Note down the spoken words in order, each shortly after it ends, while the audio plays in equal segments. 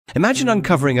Imagine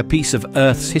uncovering a piece of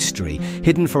Earth's history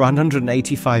hidden for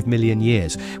 185 million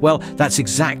years. Well, that's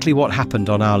exactly what happened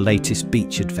on our latest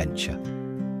beach adventure.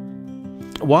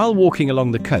 While walking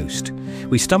along the coast,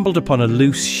 we stumbled upon a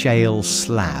loose shale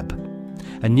slab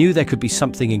and knew there could be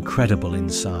something incredible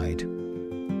inside.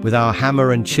 With our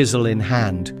hammer and chisel in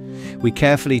hand, we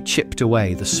carefully chipped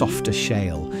away the softer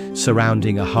shale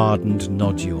surrounding a hardened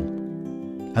nodule.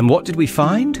 And what did we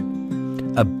find?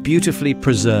 A beautifully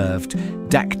preserved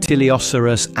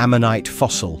Dactylioceras Ammonite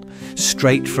fossil,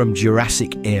 straight from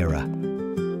Jurassic era.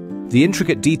 The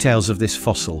intricate details of this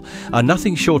fossil are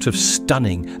nothing short of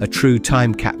stunning, a true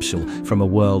time capsule from a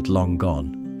world long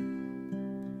gone.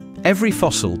 Every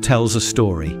fossil tells a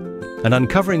story, and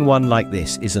uncovering one like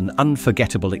this is an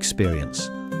unforgettable experience.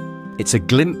 It's a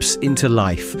glimpse into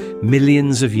life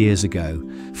millions of years ago,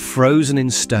 frozen in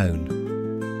stone.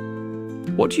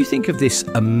 What do you think of this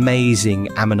amazing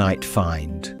Ammonite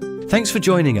find? Thanks for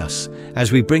joining us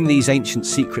as we bring these ancient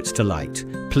secrets to light.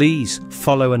 Please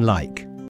follow and like.